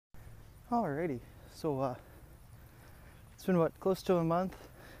Alrighty, so it's been what, close to a month,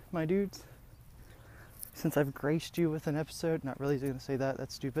 my dudes, since I've graced you with an episode. Not really going to say that,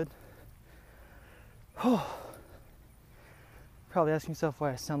 that's stupid. Probably asking yourself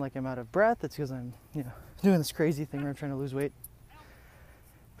why I sound like I'm out of breath. It's because I'm, doing this crazy thing where I'm trying to lose weight.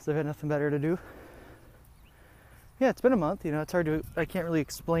 So I've had nothing better to do. Yeah, it's been a month, it's hard to, I can't really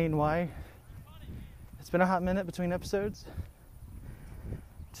explain why. It's been a hot minute between episodes.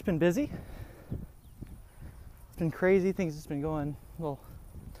 It's been busy. It's been crazy. Things just been going, well,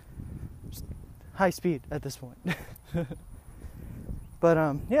 just high speed at this point.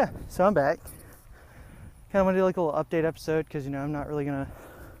 But yeah, so I'm back. Kind of want to do like a little update episode because, I'm not really going to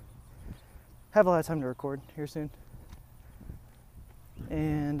have a lot of time to record here soon.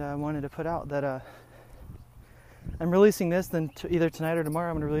 And I wanted to put out that I'm releasing this, then either tonight or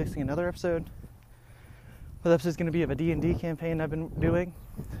tomorrow I'm going to be releasing another episode. The episode's going to be of a D&D campaign I've been doing.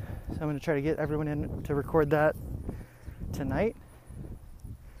 So I'm going to try to get everyone in to record that tonight.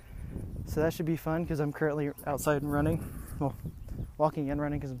 So that should be fun because I'm currently outside and running. Well, walking and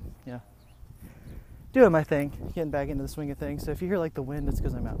running because I'm, doing my thing, getting back into the swing of things. So if you hear like the wind, it's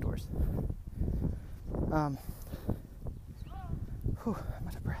because I'm outdoors. I'm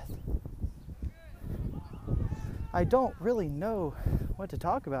out of breath. I don't really know what to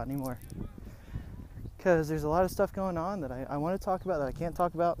talk about anymore. Because there's a lot of stuff going on that I want to talk about that I can't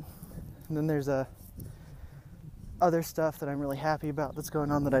talk about. And then there's other stuff that I'm really happy about that's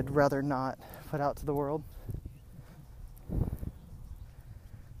going on that I'd rather not put out to the world.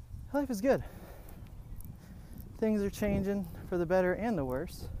 Life is good. Things are changing for the better and the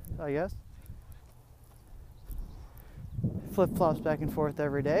worse, I guess. Flip-flops back and forth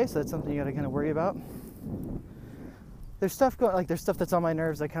every day, so that's something you gotta kind of worry about. There's stuff there's stuff that's on my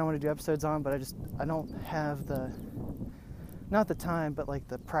nerves I kind of want to do episodes on, but I don't have not the time, but like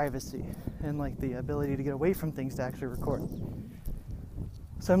the privacy and like the ability to get away from things to actually record.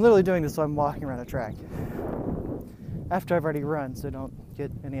 So I'm literally doing this while I'm walking around a track. After I've already run, so don't get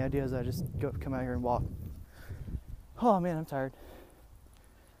any ideas. I just come out here and walk. Oh man, I'm tired.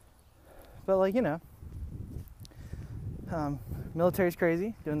 But military's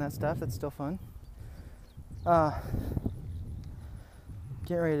crazy, doing that stuff, that's still fun.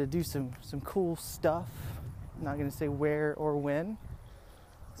 Getting ready to do some cool stuff. I'm not going to say where or when,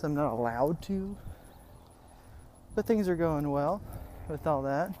 so I'm not allowed to. But things are going well with all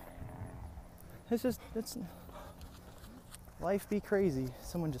that. It's life be crazy.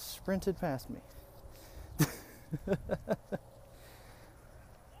 Someone just sprinted past me.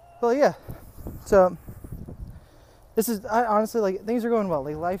 Well, yeah. So I honestly, things are going well.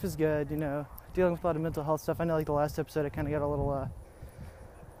 Life is good, dealing with a lot of mental health stuff. I know the last episode I kind of got a little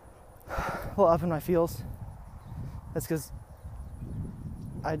up in my feels. That's because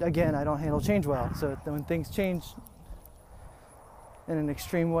I don't handle change well. So when things change in an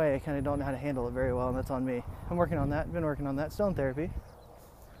extreme way, I kind of don't know how to handle it very well, and that's on me. I'm working on that. I've been working on that. Still in therapy.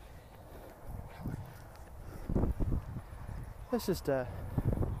 It's just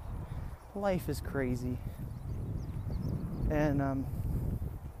life is crazy. And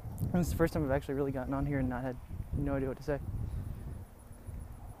this is the first time I've actually really gotten on here and not had no idea what to say.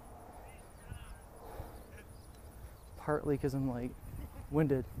 Partly because I'm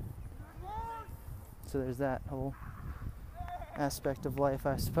winded. So there's that whole aspect of life,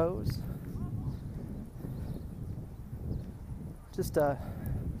 I suppose. Just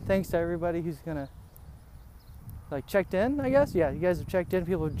thanks to everybody who's gonna checked in, I guess. Yeah, you guys have checked in.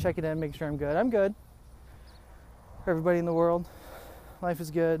 People have checked in, make sure I'm good. I'm good. For everybody in the world, life is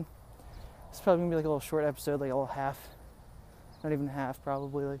good. It's probably gonna be a little short episode, a little half, not even half,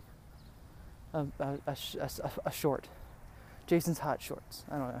 probably a short. Jason's hot shorts.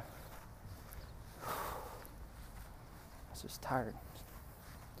 I don't know. I was just tired.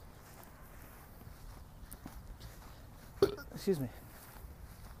 Excuse me.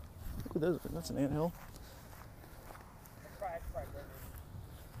 Ooh, that's an anthill.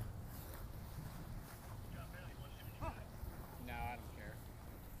 No, I don't care.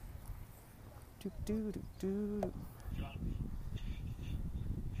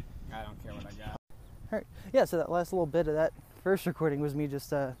 I don't care what I got. Alright, yeah, so that last little bit of that first recording was me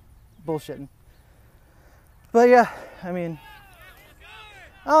just bullshitting. But yeah, I mean,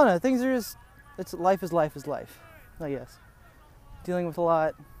 I don't know, things are just, life is life, I guess. Dealing with a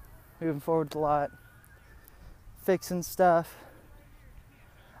lot, moving forward with a lot, fixing stuff.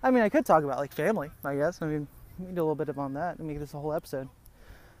 I mean, I could talk about family, I guess. I mean, we can do a little bit on that and make this a whole episode.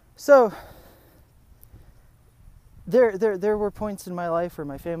 So, there were points in my life where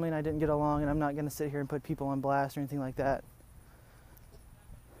my family and I didn't get along, and I'm not going to sit here and put people on blast or anything like that.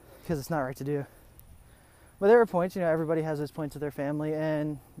 because it's not right to do. But there are points, everybody has those points of their family,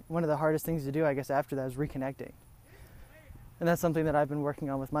 and one of the hardest things to do, I guess, after that is reconnecting. And that's something that I've been working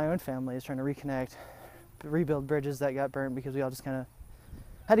on with my own family, is trying to reconnect, rebuild bridges that got burnt because we all just kind of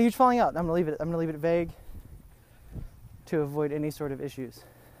had a huge falling out. I'm gonna leave it vague to avoid any sort of issues.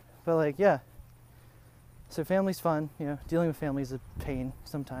 But so family's fun. Dealing with family is a pain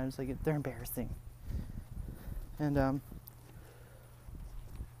sometimes. They're embarrassing. And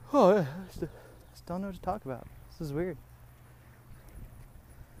I just don't know what to talk about. This is weird.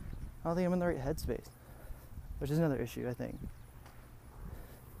 I don't think I'm in the right headspace, which is another issue, I think.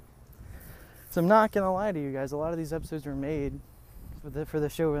 So I'm not gonna lie to you guys. A lot of these episodes were made for the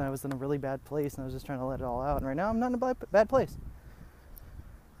show when I was in a really bad place, and I was just trying to let it all out. And right now, I'm not in a bad place.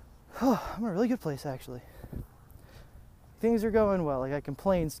 I'm in a really good place, actually. Things are going well. I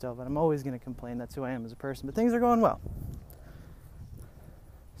complain still, but I'm always gonna complain. That's who I am as a person. But things are going well.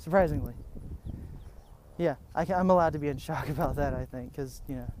 Surprisingly. Yeah, I'm allowed to be in shock about that, I think, because,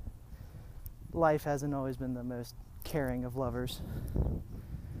 life hasn't always been the most caring of lovers.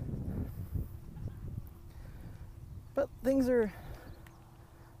 But things are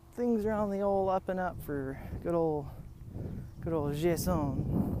on the old up and up for good old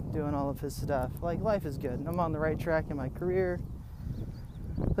Jason doing all of his stuff. Life is good. I'm on the right track in my career.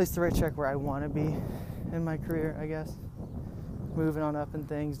 At least the right track where I want to be in my career, I guess. Moving on up in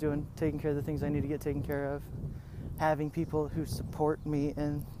things, taking care of the things I need to get taken care of. Having people who support me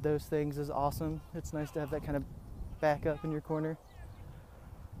in those things is awesome. It's nice to have that kind of backup in your corner.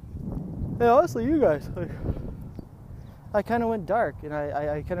 Hey, honestly, you guys, I kind of went dark, and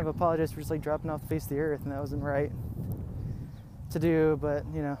I kind of apologize for just dropping off the face of the earth, and that wasn't right to do, but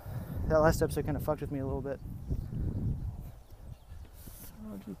that last episode kind of fucked with me a little bit.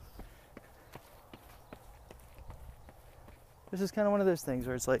 This is kind of one of those things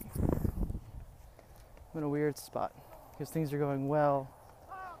where it's I'm in a weird spot because things are going well,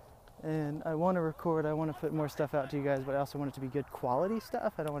 and I want to record, I want to put more stuff out to you guys, but I also want it to be good quality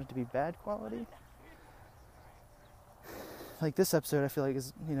stuff. I don't want it to be bad quality. This episode, I feel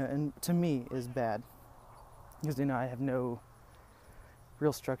is, and to me is bad because, I have no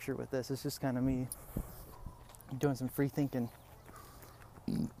real structure with this. It's just kind of me doing some free thinking.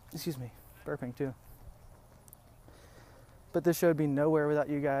 Excuse me, burping too. But this show would be nowhere without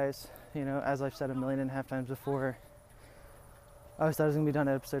you guys. As I've said 1.5 million times before, I always thought it was going to be done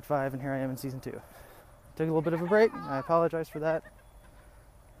at episode 5, and here I am in season 2. Took a little bit of a break. I apologize for that.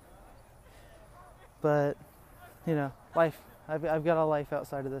 But, life. I've got a life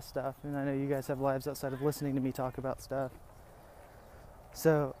outside of this stuff, and I know you guys have lives outside of listening to me talk about stuff.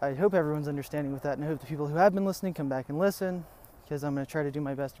 So I hope everyone's understanding with that, and I hope the people who have been listening come back and listen, because I'm going to try to do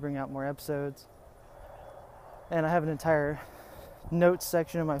my best to bring out more episodes. And I have an entire notes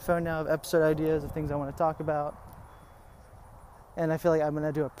section on my phone now of episode ideas of things I want to talk about. And I feel like I'm going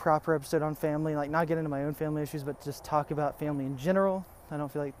to do a proper episode on family, not get into my own family issues, but just talk about family in general. I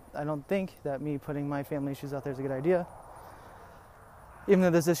don't think that me putting my family issues out there is a good idea. Even though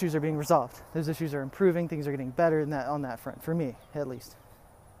those issues are being resolved. Those issues are improving, things are getting better on that front, for me, at least.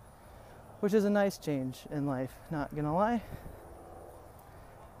 Which is a nice change in life, not gonna lie.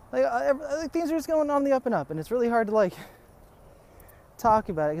 Things are just going on the up and up, and it's really hard to talk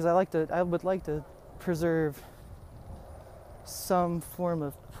about it because I would like to preserve some form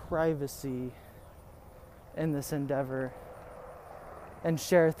of privacy in this endeavor and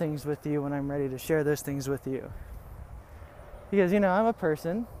share things with you when I'm ready to share those things with you. Because I'm a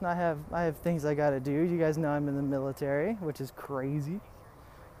person. I have things I gotta do. You guys know I'm in the military, which is crazy.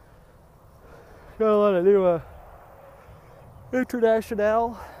 Got a lot of new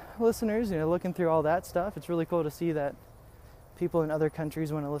international listeners, looking through all that stuff. It's really cool to see that people in other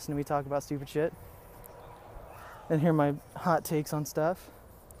countries want to listen to me talk about stupid shit and hear my hot takes on stuff.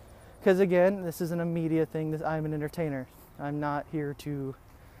 Because again, this isn't a media thing. I'm an entertainer. I'm not here to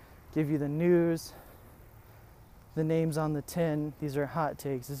give you the news, the names on the tin. These are hot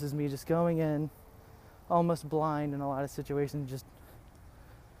takes. This is me just going in almost blind in a lot of situations, just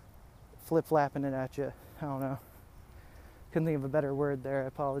flip-flapping it at you. I don't know. Couldn't think of a better word there. I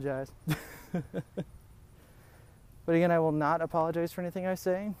apologize. But again, I will not apologize for anything I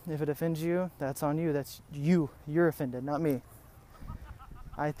say. If it offends you, that's on you. That's you. You're offended, not me.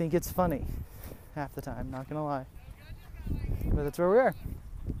 I think it's funny half the time, not gonna lie. But that's where we are.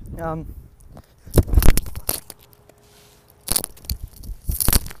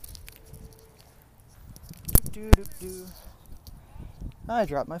 I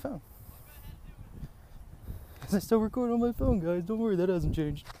dropped my phone. I still record on my phone, guys. Don't worry, that hasn't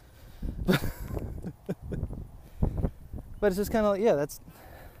changed. But it's just kind of that's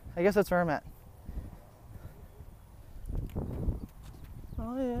I guess that's where I'm at.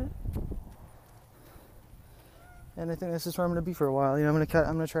 Oh yeah. And I think this is where I'm gonna be for a while. You know, I'm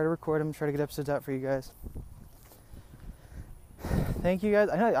gonna try to record. I'm gonna try to get episodes out for you guys. Thank you guys.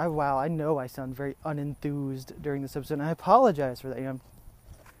 I know I sound very unenthused during this episode, and I apologize for that. You know,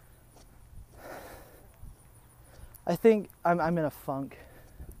 I think I'm in a funk.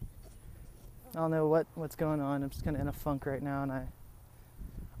 I don't know what's going on. I'm just kind of in a funk right now, and I'm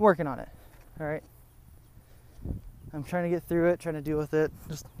working on it. All right. I'm trying to get through it, trying to deal with it.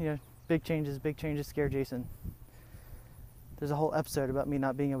 Just, you know, big changes scare Jason. There's a whole episode about me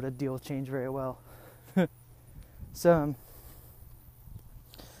not being able to deal with change very well. So,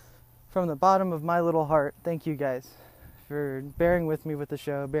 from the bottom of my little heart, thank you guys for bearing with me with the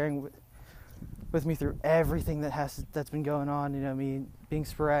show, bearing with me through everything that's been going on. You know, me being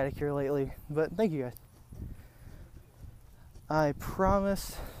sporadic here lately. But thank you guys. I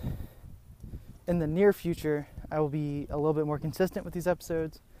promise in the near future I will be a little bit more consistent with these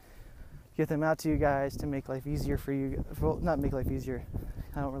episodes. Get them out to you guys to make life easier for you. Well, not make life easier.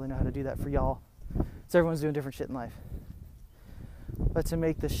 I don't really know how to do that for y'all. So everyone's doing different shit in life. But to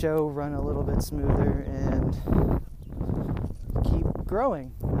make the show run a little bit smoother and keep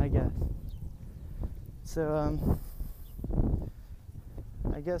growing, I guess. So,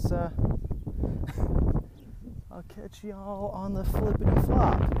 I guess, I'll catch y'all on the flippity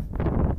flop.